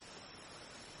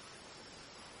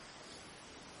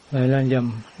来，咱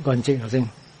念观经学生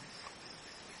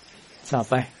3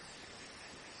摆。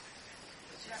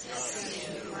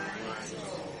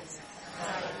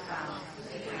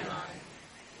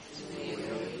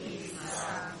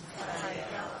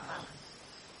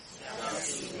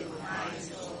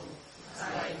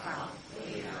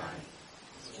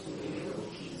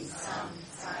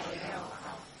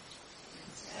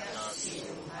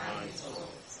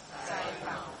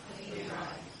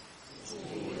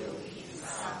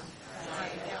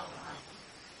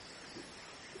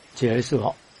结束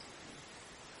好。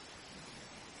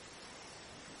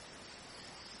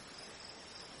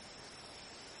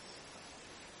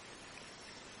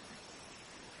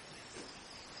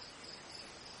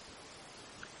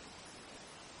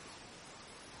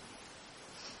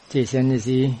这先就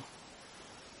是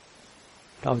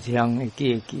头前会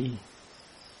记，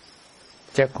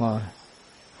再看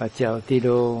把脚滴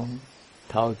落，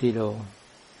头滴落，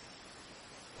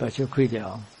把手开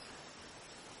掉。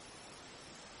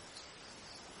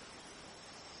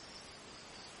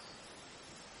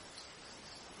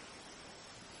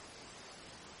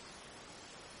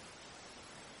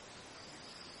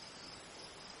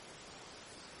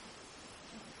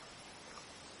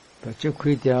把手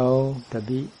开掉，特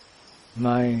别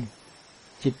莫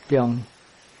集中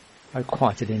来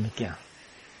看这个物件。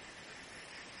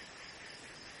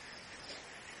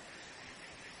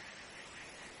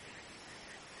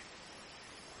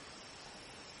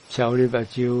小你把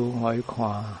手我去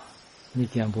看物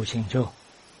件不清楚，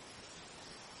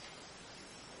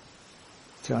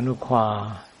这样你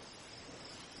看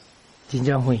真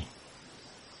正远，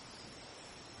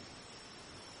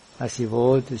还是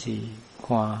无就是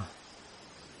看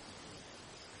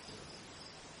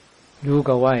如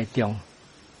果我会中，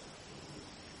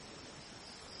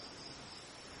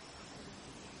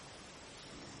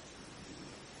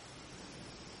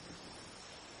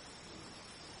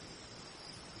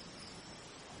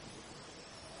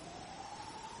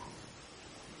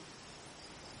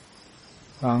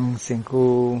让身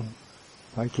躯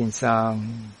来轻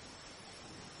松，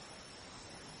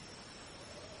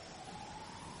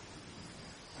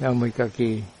让每家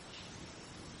己。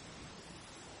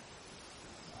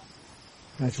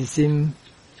若是心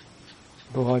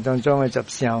无法当中的接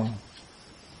受，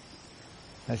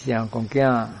若是人讲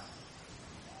囝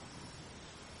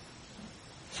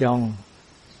上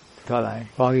倒来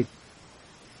发育，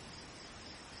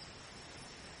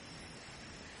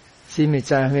心会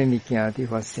知影咩物件伫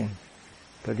发生，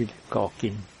都伫搞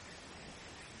紧。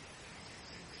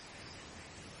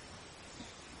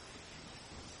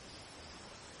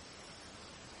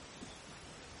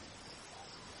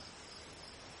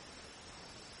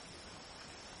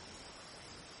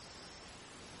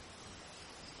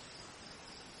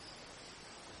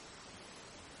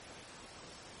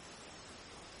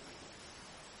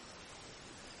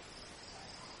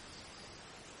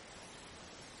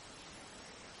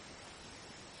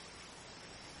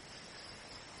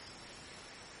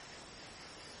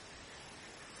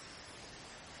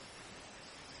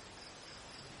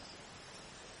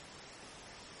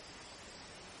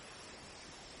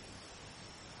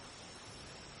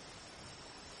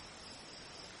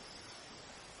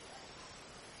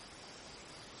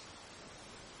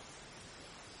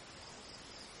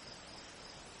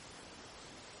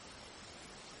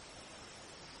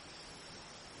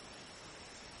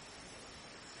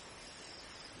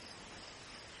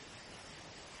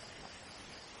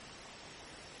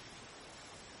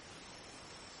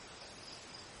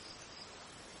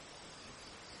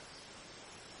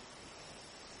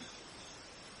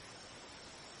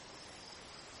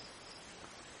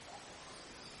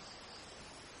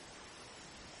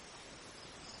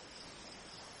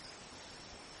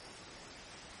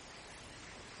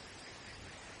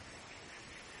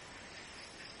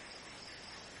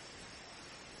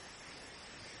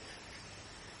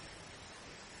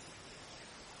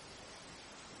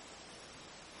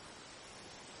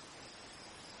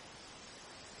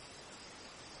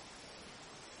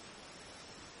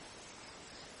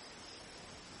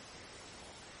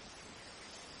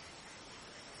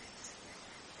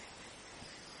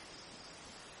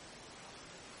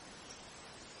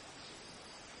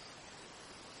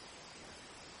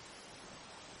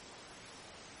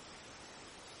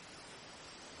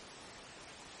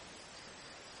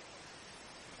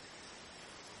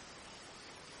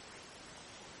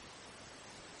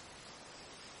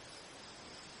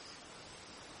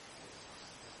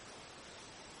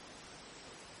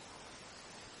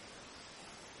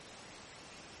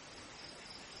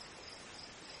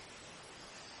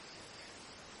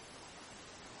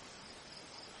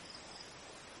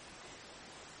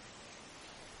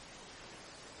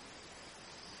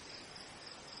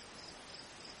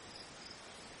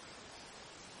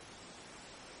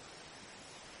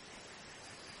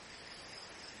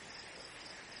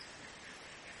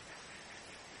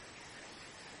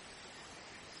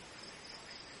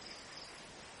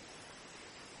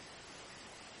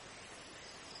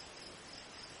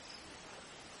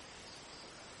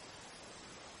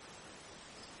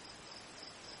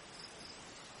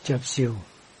接受，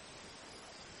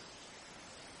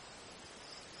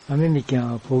啥物物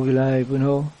件抱起来本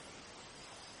好，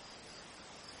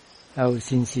还有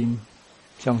信心，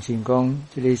相信讲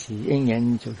这个是应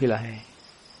然做起来，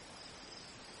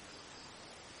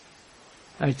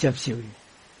爱接受，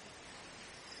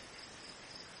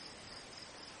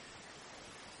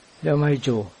了莫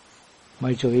做，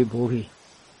莫做伊无去，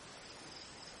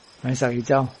莫杀伊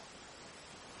走，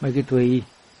莫去对伊。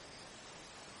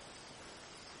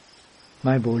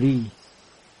莫无理，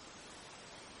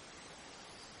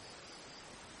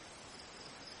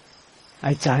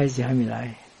爱知是虾米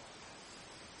来，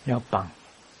要放，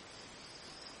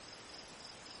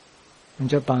唔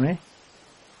做放呢？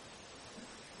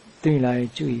对来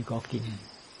注意个紧。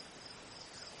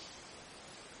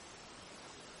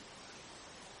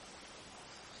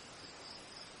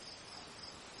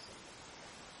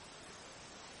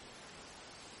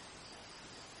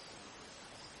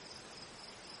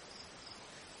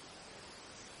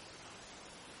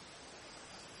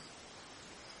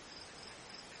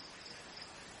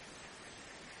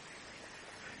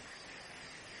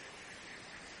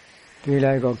对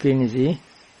来个紧是，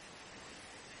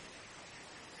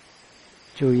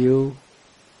就有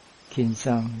轻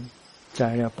松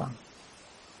在了放，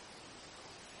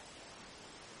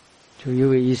就有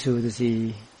的意思就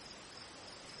是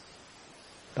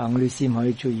放你心可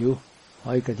以自由，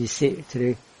可以家己说这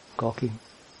个个紧。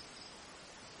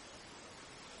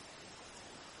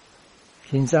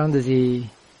轻松就是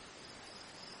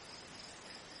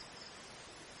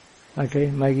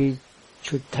莫去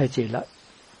出太济力。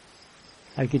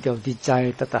爱去调啲灾，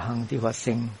逐项啲发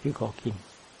生啲个见。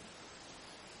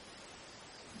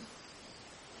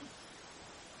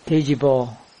第一步，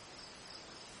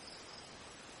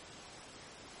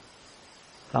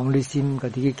放你心嗰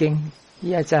啲经，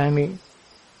伊爱知虾米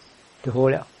就好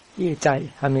了，伊会知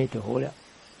虾米就好了。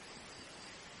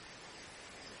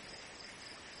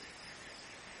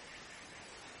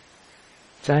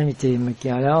知咪济物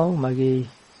件了，咪去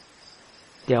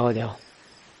调一调。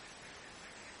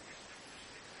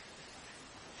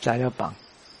材料棒，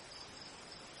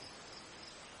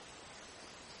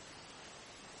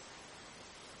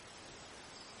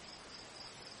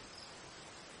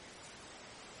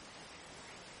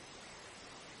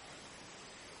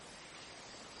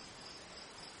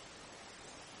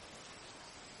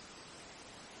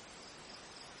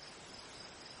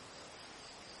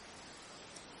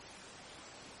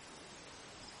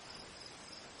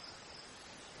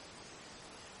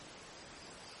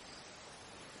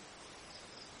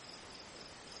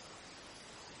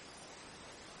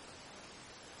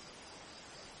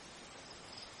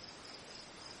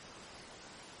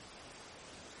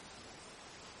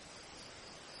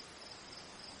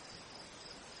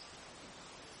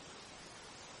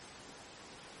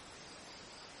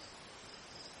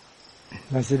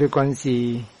那是的关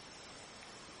系，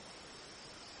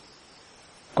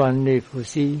关内呼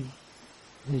吸，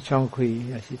你窗开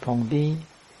还是旁边，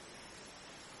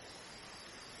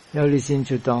要你先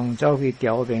主动走去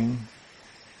调平，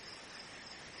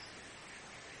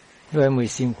你没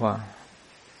心看，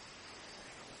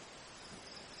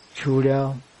除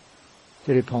了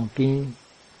这里旁边，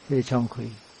这里窗开，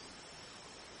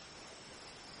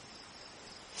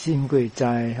心过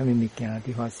在虾米物件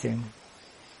伫发生。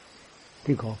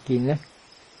啲个见呢？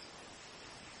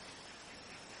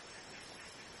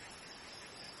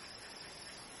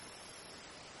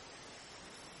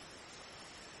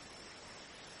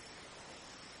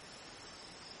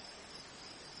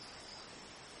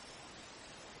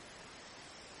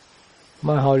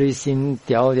莫互你先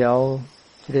调调，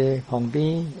这个旁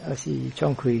边还是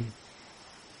窗开，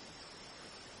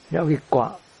了去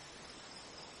刮，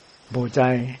无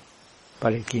在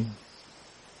把你见。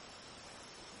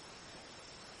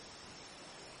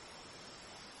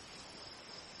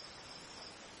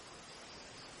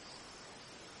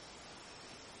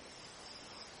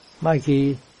莫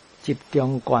去集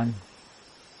中观，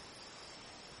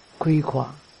开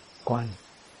阔观，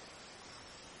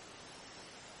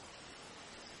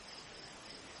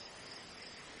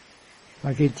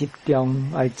莫去集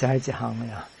中爱知一项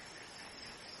呀。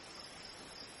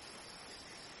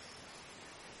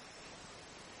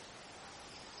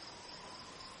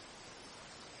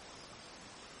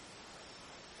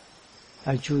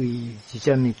要注意是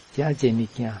这物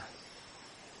件，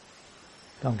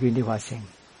当今的发生。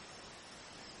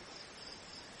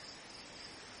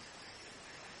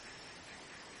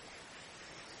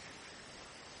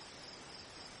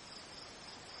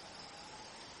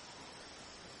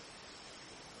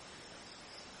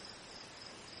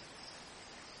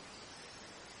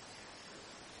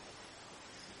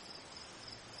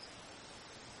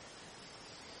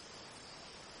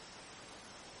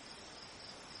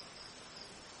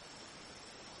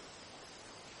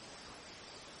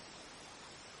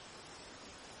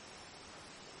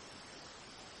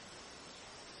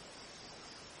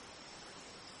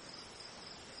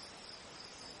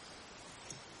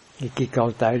伊去交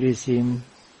代你心，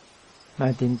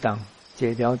莫叮当，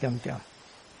一条点点，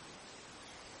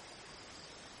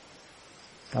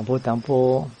淡薄淡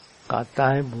薄，交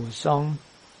代无爽，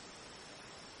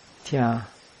听，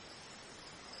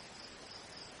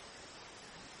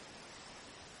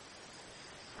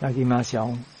去马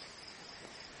上，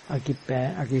去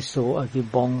白，去扫，去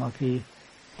帮，去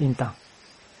叮当，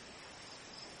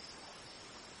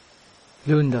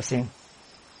轮到先。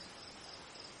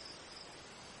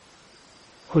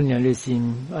训练的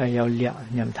心要掠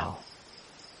念头。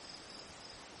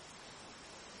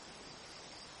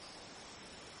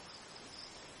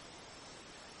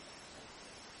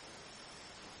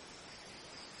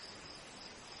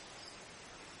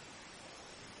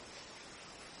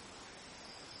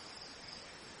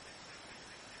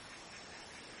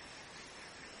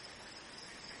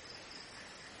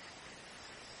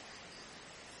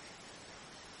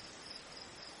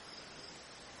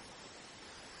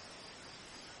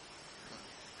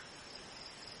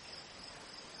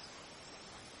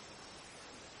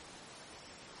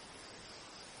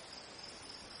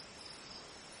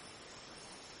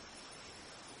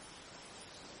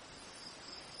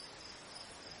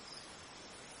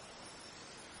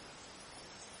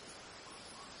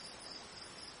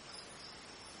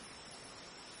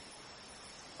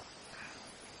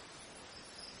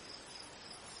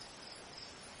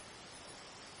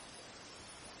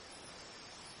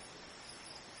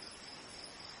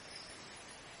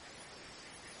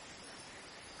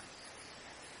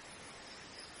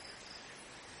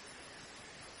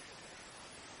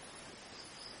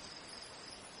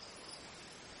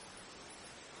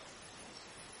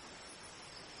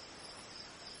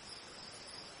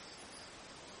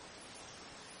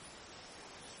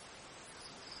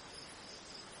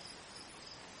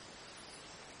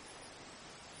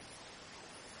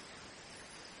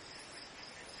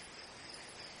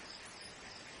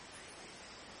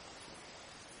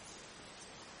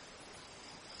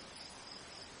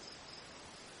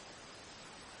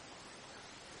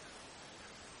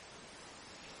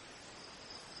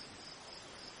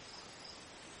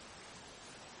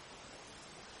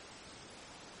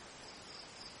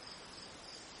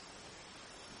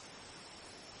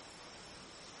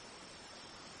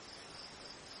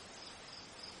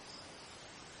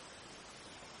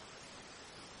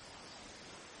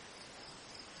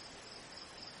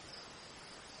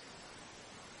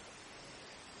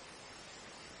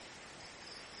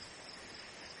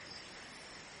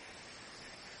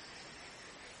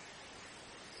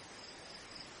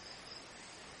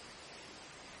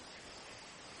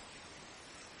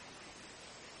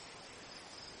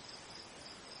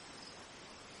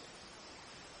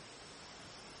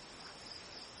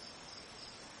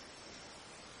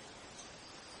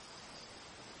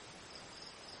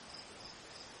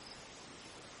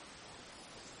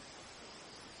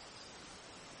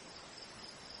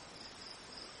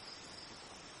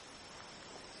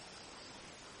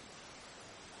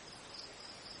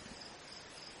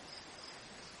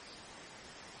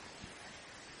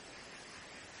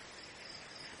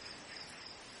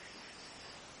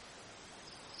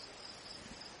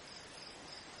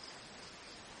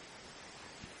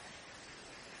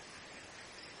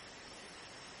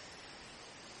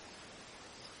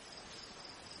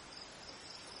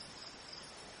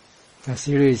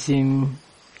使你心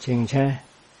清澈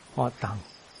活动，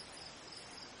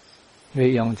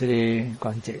利用这个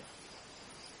关节，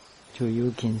就有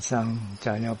轻松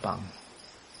在了棒。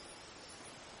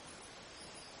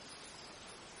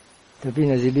特别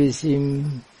若是你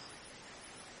心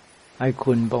爱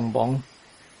困蹦蹦，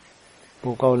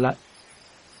不够力，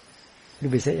你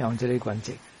必须用这个关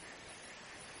节。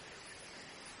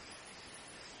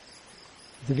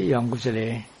特别用过这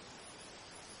个。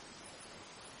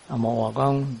我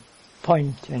讲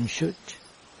point and shoot,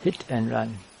 hit and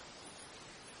run，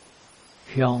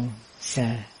 向射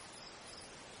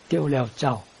丢了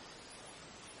走，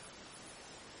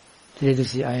这就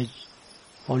是爱，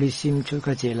互你心出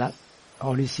较济力，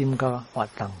互你心较活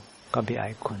动，较别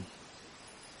爱困。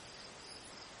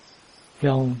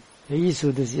向的意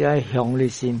思就是爱向你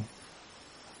心，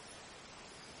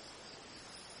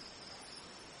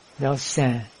了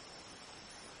射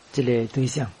这个对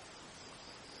象。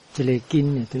一个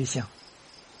紧的对象，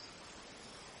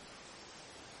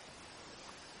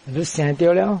你想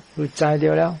到了，你知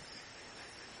到了，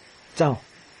走，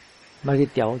莫去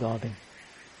调那边。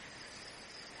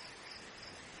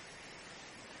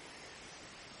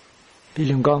比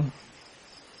如讲，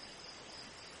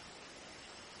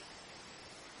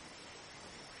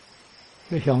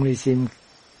你向你心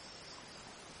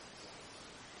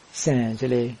生这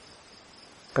个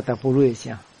疙瘩不累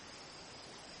声。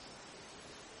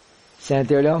声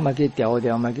调了，嘛去调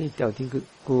调，嘛去调啲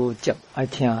个接爱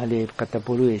听下咧，格达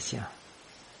不噜的声。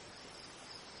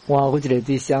哇！我一个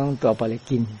对象大把咧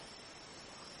紧，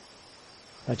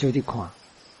我就伫看。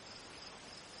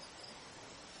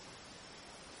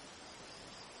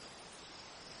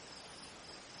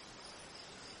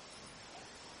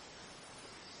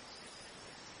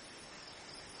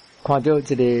看到一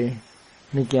个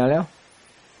物件了，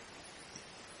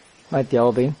卖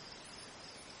调边，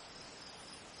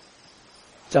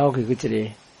走去一个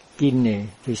紧的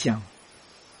对象，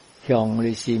向我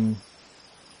的心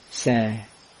生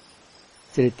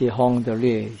这个地方就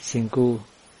你身躯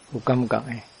有感觉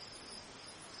的，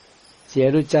只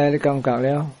要你知你感觉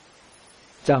了，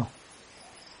走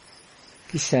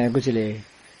去生一个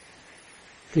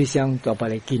对象大把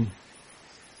的紧。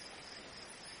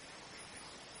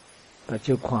把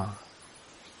就看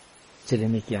这个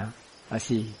物件，还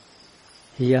是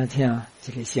耳仔听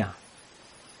这个声。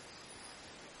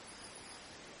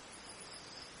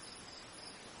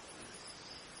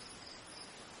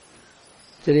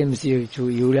这个不是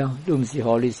自由了，你不是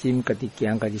互你心家己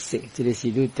行家己说，这个是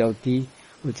你调低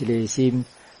有一个心，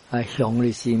啊向你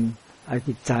心，啊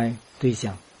去知对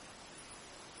象，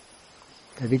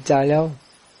家己知了，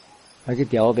啊去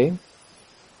调平，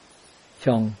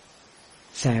向。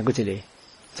生过一个，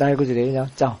再过一个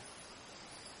了走。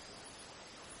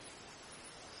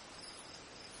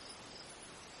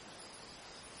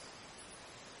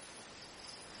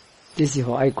这是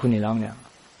互爱困的人了，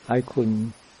爱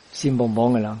困心茫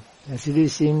茫的人。要是你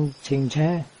心清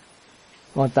清，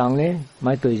我当咧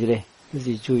买对一个，就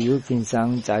是自由经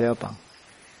商材料棒。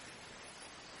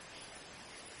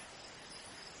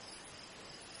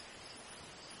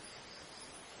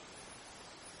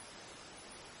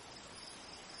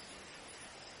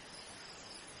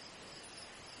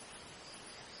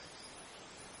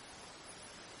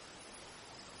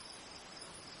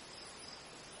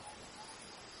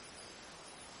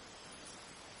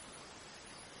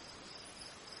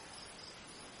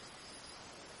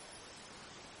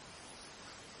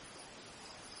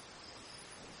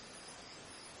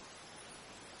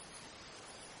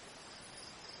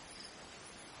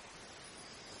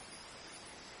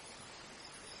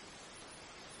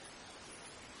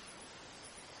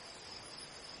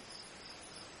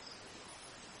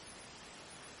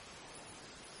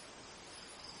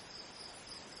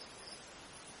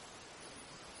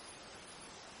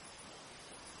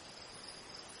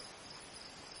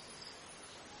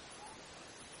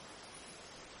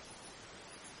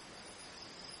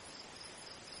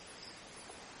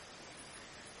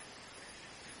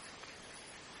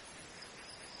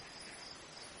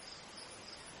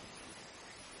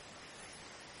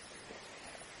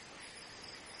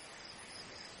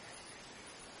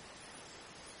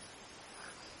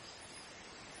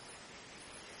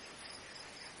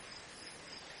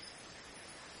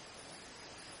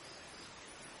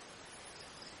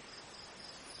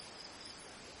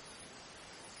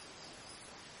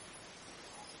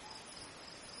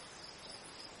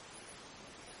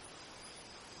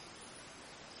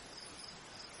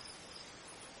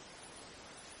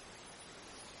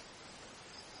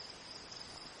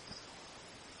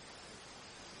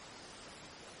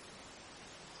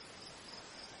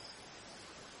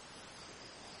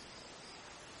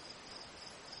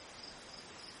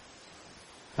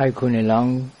爱困的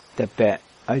人特别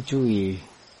爱注意，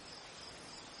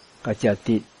甲只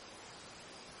滴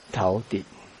头滴，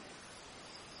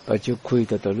把就开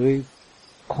到倒里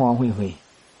看会会。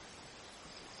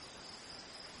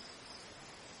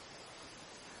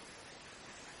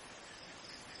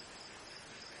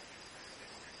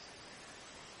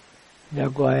了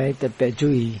怪特别注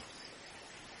意。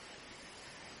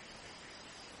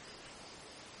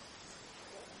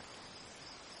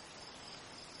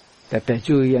特别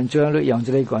注意，怎样用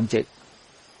这个关节，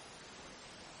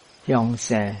向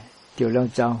上调了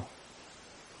走，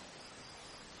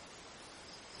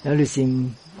了你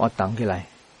心活动起来，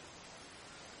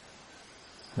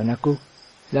完了久，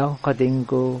了确定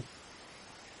个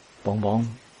蹦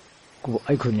蹦，个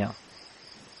爱困了，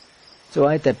所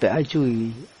以爱特别爱注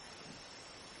意，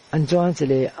怎样这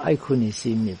个爱困的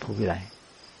心会浮起来，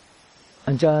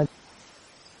怎样。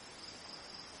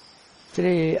这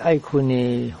个爱困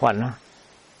的烦恼，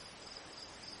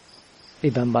你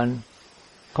慢慢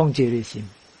控制你心。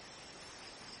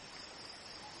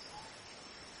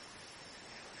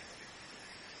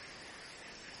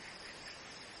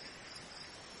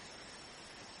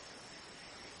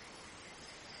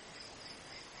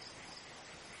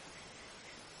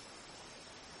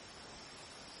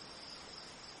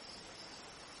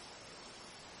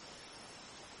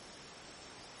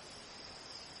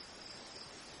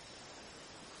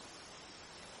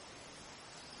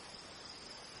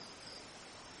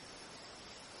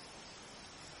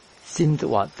心就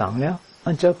活动了，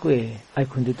按照过爱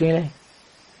困就对咧，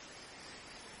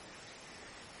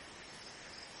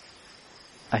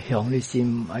爱向的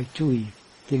心，爱注意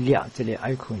去抓这个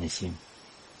爱困的心。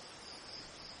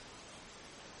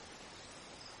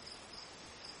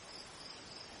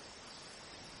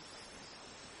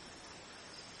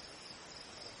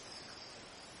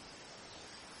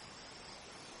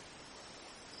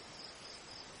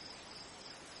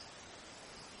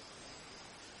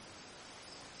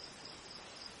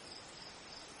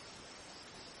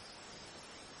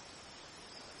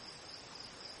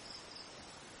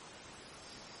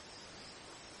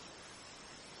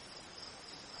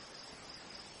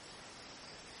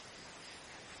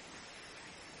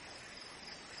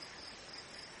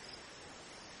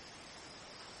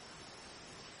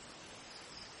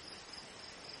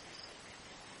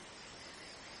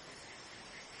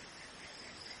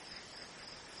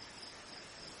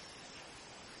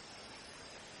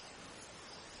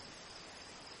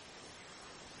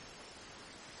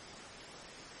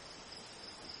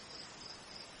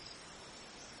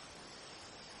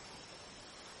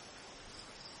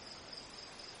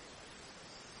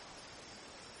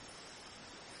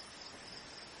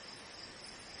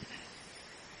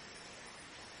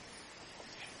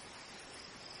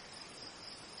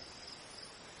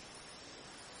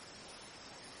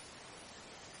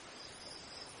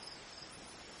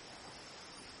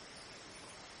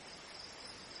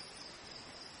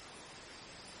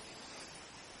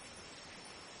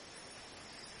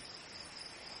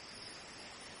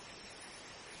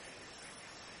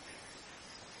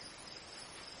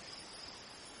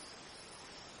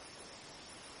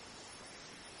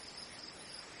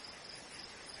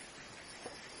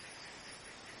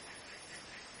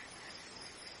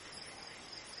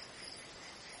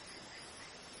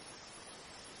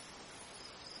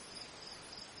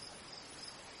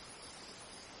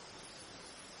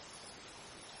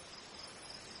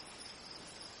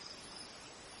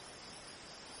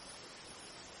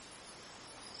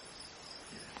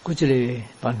过这个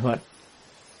办法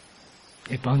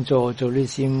会帮助做你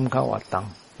心较活动，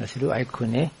若是你爱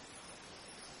困的，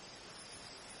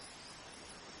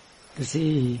就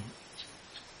是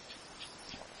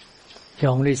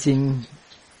向你心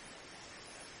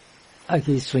爱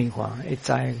去循环，会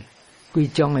知几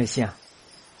种的声，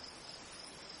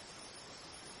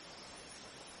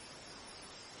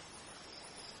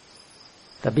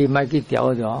特别莫去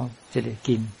调着这个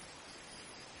筋。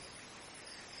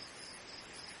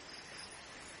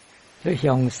你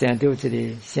向生到一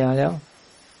个声了，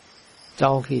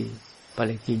走去别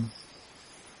个筋，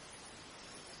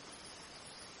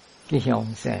去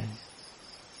向生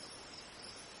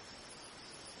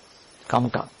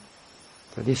感觉，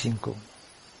就你身躯。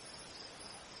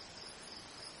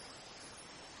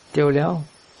对了，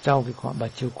走去看目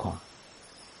睭看，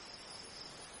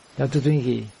要拄转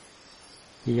去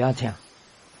耳仔听。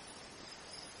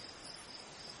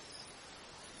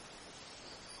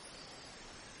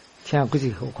听几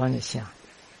是何款的声，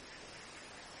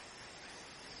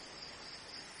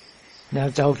然后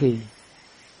走去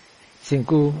身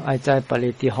躯爱在别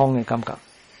个地方的感觉，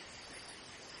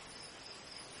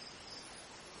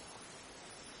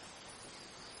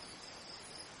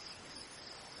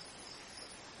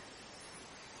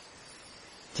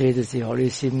这就是让你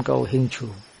心够兴趣，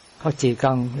较济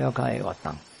工了解活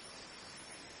动。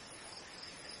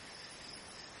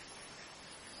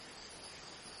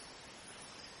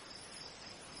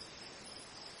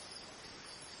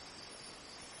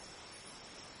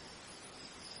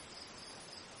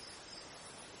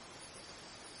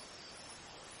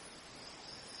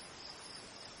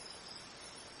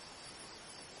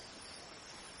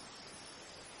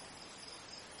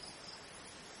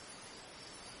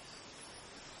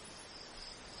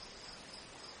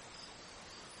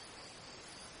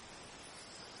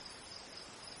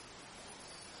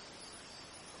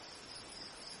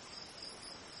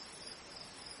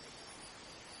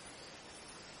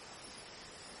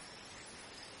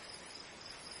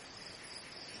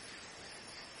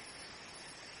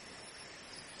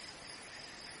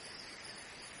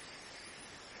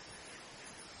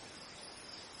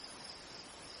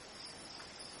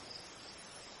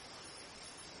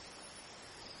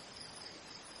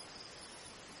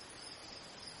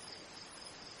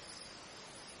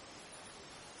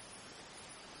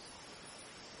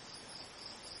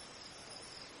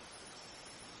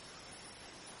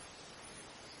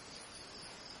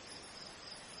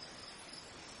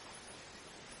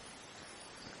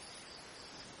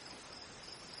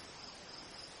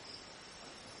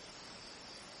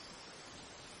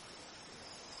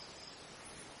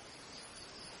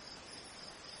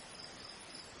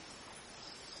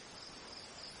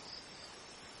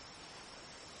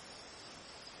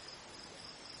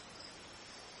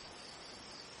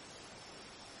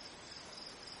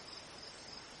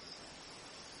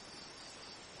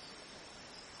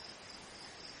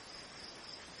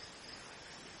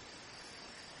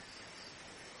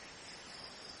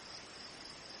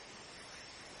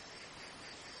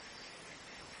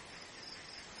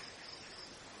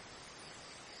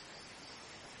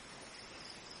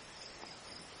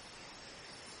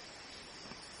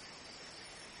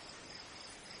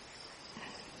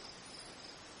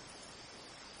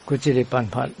佫即个办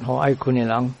法，互爱困的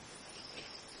人，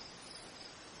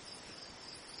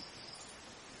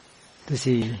就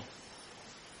是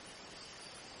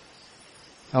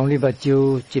用你目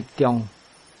睭集中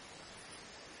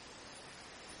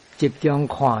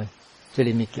看即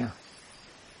个物件。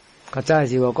较早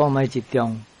时我讲莫集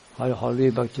中，互你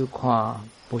目睭看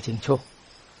无清楚。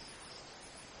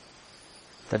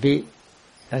特别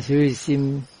若是你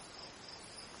心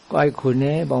爱困的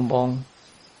茫茫，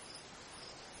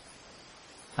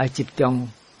爱集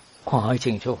中看互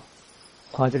清楚，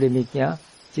看即个物件，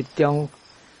集中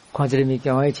看即个物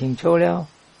件互清楚了，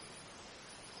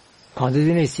看着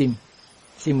你的心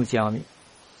有啥物？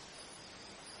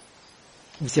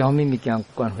有啥物物件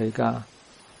关系甲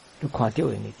你看到的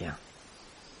物件？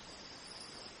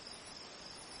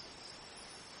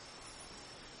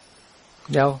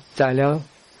了，知了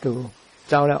就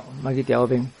走了，莫去调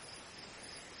边，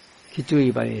去注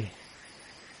意别个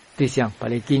对象，别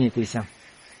个见的对象。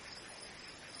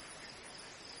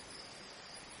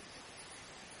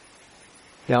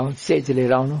了，说一个人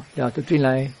咯，了就转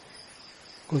来，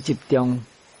佮集中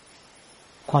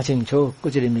看清楚，佮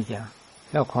一个物件，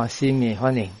要看心的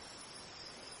反应，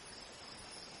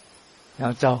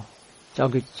然后走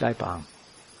去再办。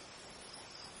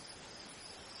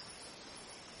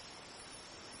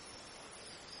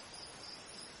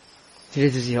这个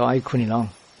就是互爱困的人，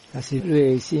但是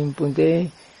内心本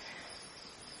地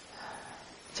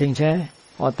清醒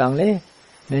活动咧，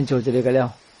免做这个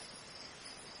了，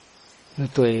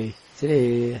对这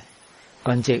个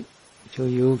关节就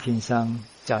有轻松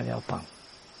治疗棒。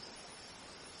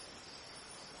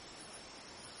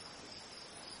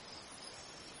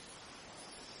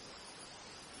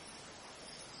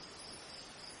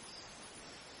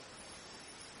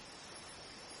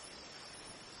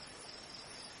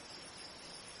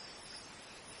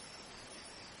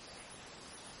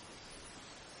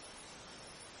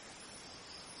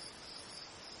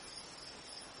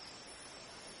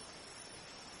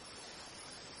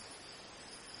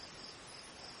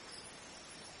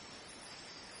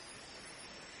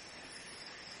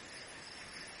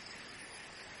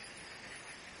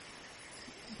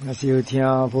若是有听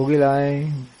抱起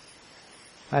来，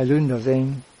爱轮着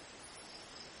声，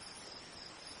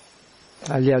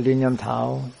爱了你念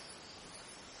头，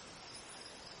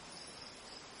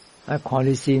爱看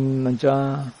你心慢怎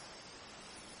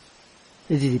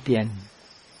一直变，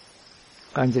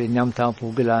刚一个念头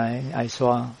抱起来爱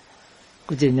刷，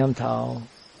佫一个念头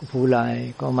抱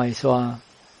来佫卖刷，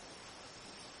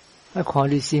爱看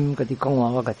你心家己讲话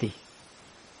我家己。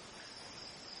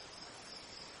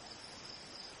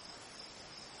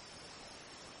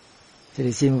一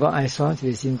个心讲爱刷，一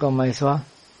个心讲卖刷，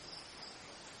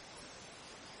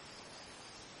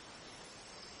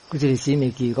佫一个心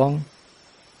会记讲，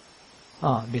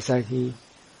袂使去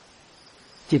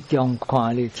集中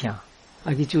看你听，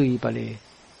爱去注意别个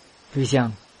对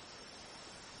象。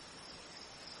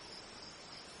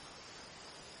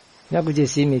抑佫一个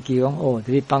心会记讲，伫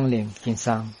咧放任轻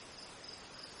松，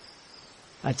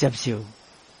接受。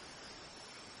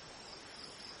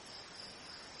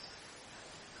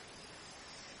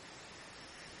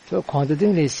所以看到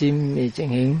这个心的情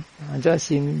形，这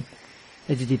心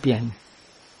一直变。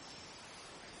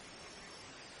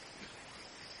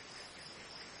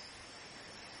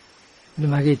你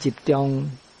莫去集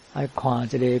中爱看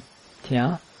这个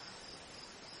听，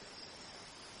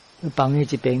你放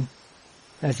喺一边。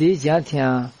但是只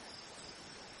听，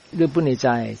你本来知，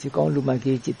是讲你莫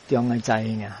去集中来知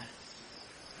尔，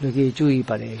你去注意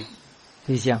别个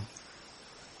对象。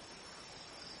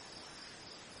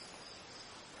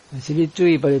但是你注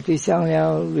意别个对象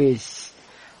了，你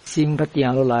心较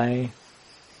定落来，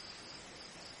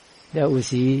了有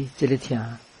时这个听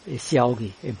会消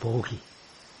去，会无去。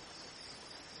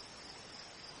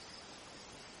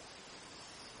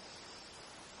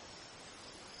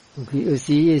有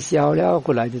时会消了，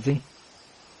过来就对。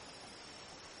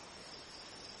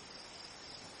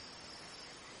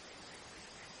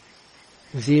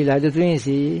有时来到这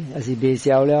时，也是未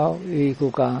消了，伊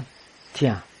佫加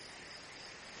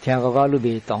听到你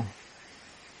袂动，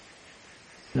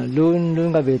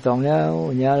轮甲袂动了，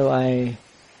有影就爱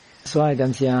刷一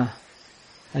点声，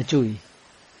爱注意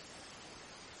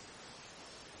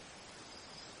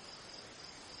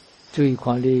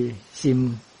看你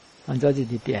心按照自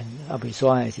己变，未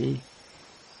刷的时，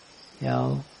然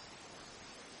后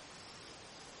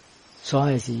刷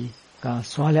的时，甲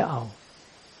刷了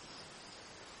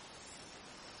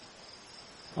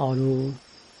后路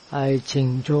爱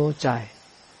清楚知。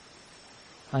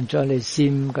按照你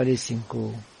心甲你身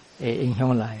躯会影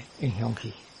响来影响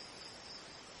去，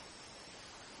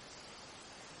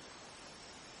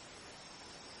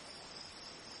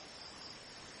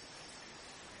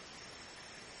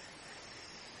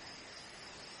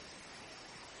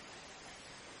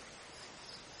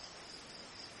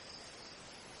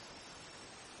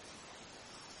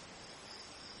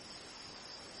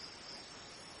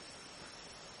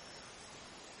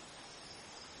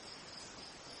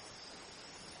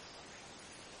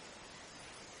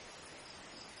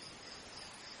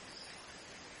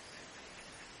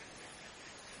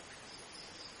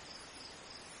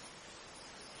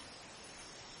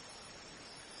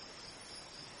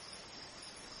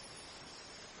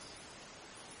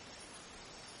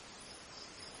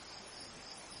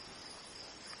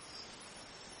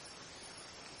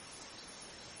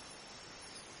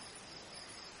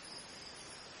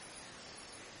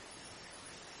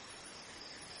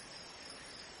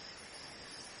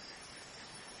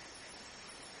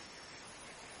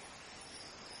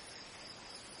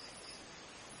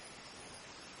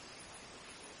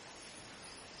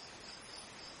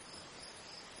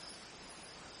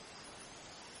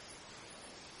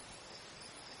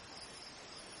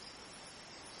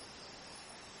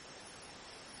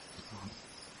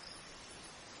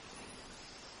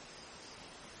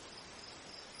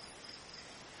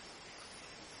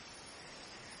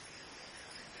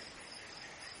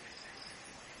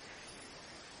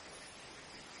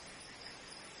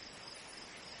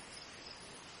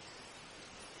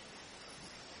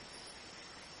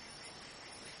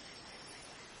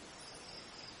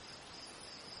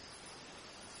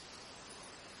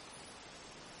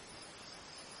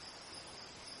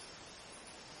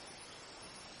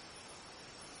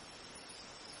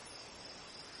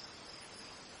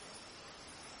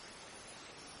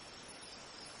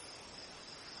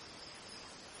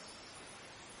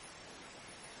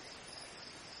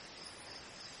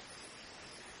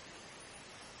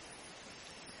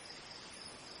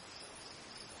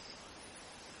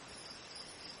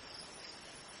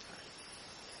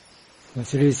就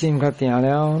是你心较定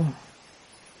了，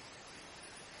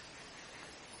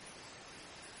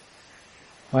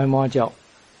我满足，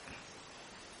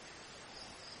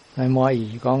我满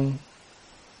意讲，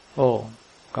哦，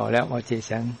够了，我这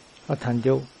身我谈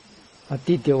到，我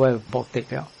得到我目的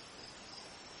了，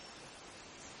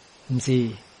毋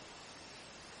是，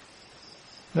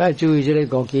来注意这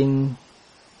个五根，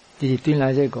就是对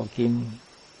来这个五根，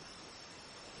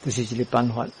就是一个办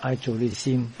法，爱做你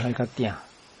心，爱较定。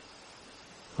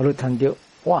我都谈到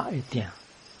我一定，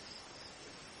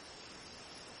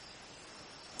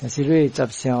但是你接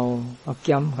受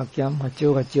减少去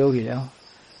了，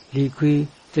离开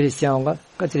这个相甲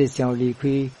这个相离开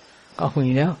远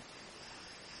了，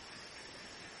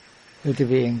你特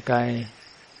别应该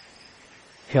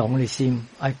向你心，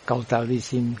爱交到你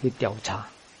心去调查，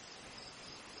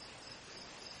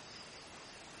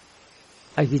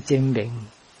爱去证明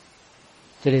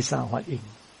这个三法印。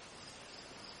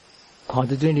看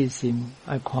得准你心，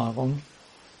爱看讲，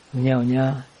有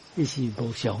影伊是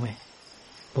无常的，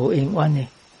无永远的，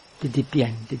直直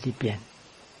变，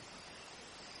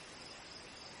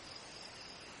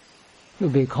又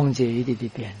被控制伊直直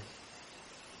变，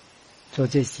所以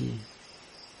这是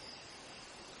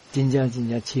真正深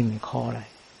的苦来。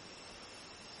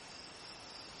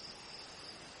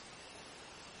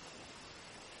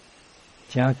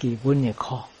真基本的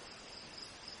苦。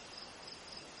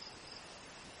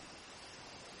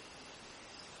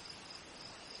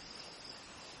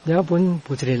了本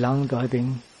不一个人在那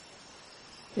边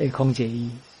会控制伊，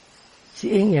是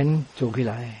因缘做起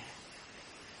来，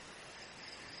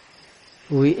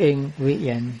为因为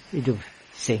缘伊就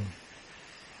成，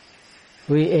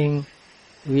为因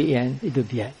为缘伊就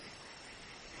变，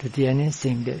就这样呢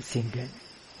成变，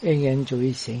因缘就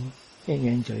会成，因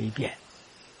缘就会变，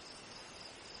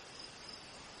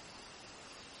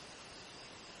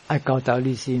爱交到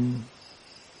你心，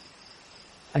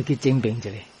爱去证明一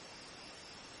下。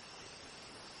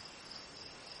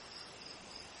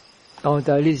交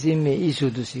到你心的意思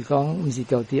就是讲，毋是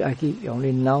到底爱去用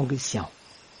你脑去想，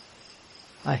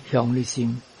爱向你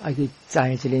心，爱去知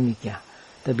这个物件，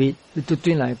特别你对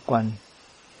对来管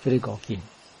这个五根。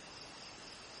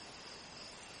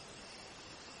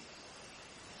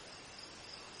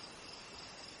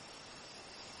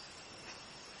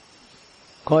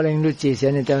可能你之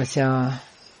前的当下，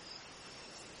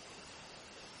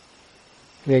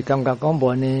会感觉讲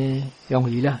无呢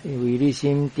容易啦，因为你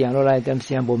心定落来点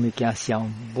声无物件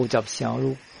想，无接想，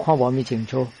你看无咪清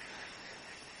楚，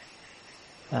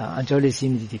按照你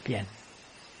心直直变。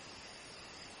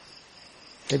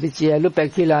特别只要你白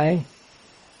起来，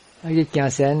那去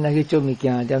行山，那去做物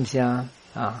件点声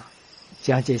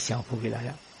真侪想浮起来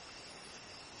了。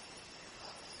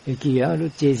会记啊，你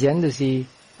之前就是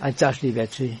爱扎里边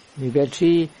吹，里边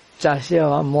吹扎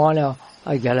少满了，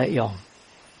爱拿来用。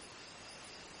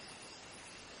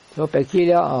所以白起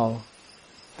了后，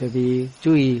特别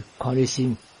注意看你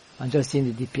心，按照心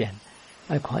直直变，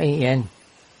爱看因缘，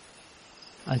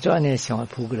按照安尼想会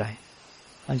浮过来，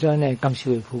按照安尼感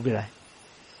受会浮过来，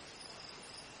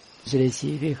这个是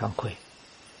你工课。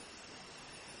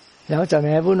然后咱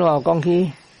们本话讲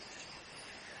起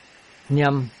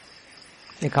念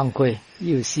的工课，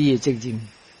有四个责任。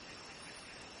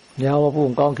然后我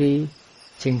本讲起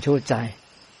清楚知。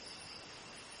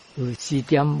有4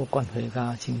点有关系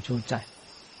甲清楚知，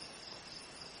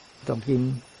当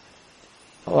今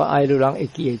我爱路人会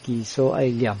记，所爱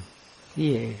念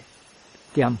你个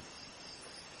点。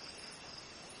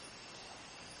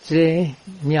这个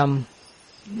念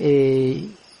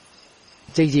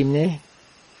责任呢，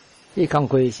这工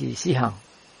课是4项，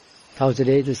头一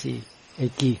个就是会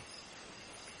记，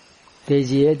第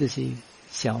二个就是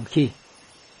想起，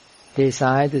第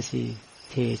三个就是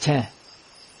提醒。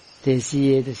第四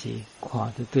个就是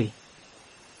看得对，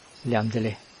念一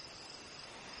个，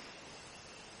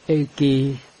会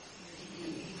记、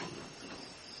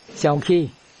想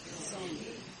起、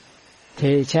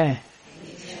提醒、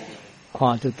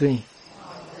看得对，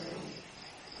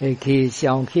会记、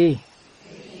想起、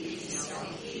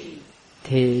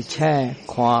提醒、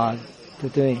看得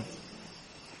对。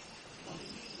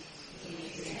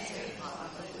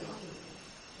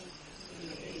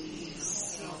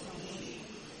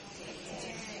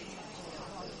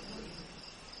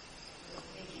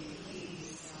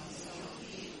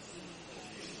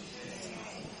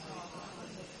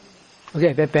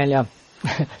OK， 别变了，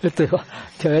对吧？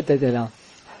对了。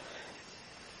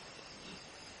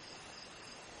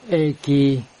会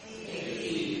记、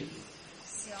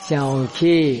想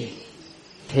起、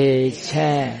提醒、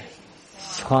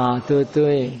看得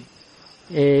对，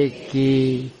会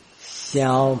记、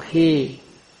想起、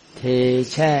提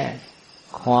醒、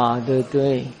看得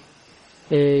对，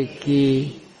会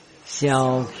记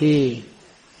消气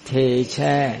提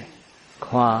切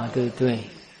看得对。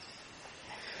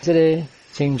这个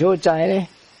清楚斋呢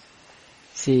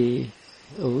是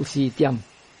有4点，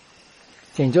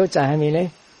清楚斋下面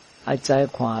呢爱再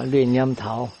看念念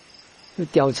头，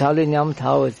调查念念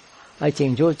头，爱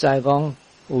清楚斋讲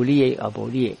有理的也无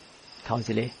理的，头一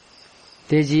个。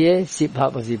第二个适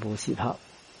合还是无适合？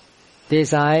第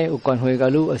三个有关系甲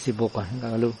路还是无关系甲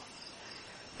路？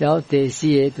然后第四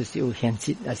个就是有现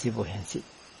实还是无现实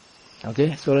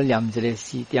 ？OK， 所以念这个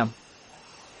4点。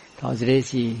头一个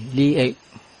是利益、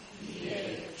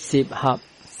适合、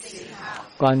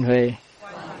关系、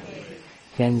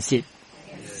现实。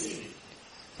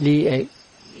利益、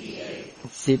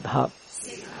适合、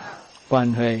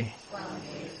关系、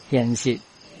现实。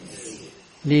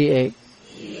利益、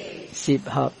适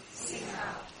合、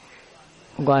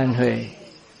关系、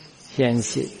现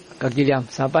实。各几念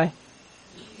3摆。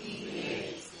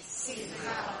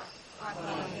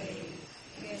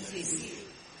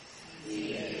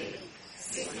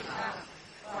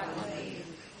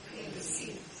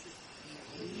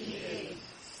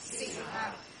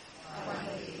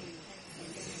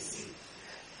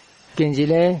今日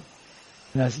呢，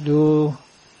若是如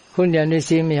训练的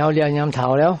心要念念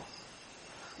头了，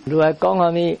如爱讲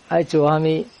啥物，爱做啥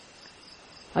物，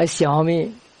爱想啥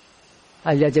物，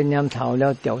爱了解念头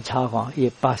了调查看，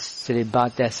也把这个把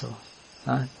得数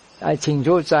啊，爱清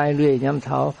楚在内念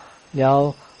头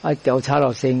了，爱调查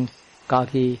了先家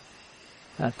己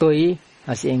啊对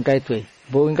还是应该对，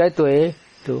无应该对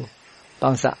就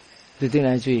放下，就对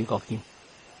来注意个见，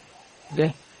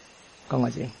对，讲下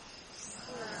先。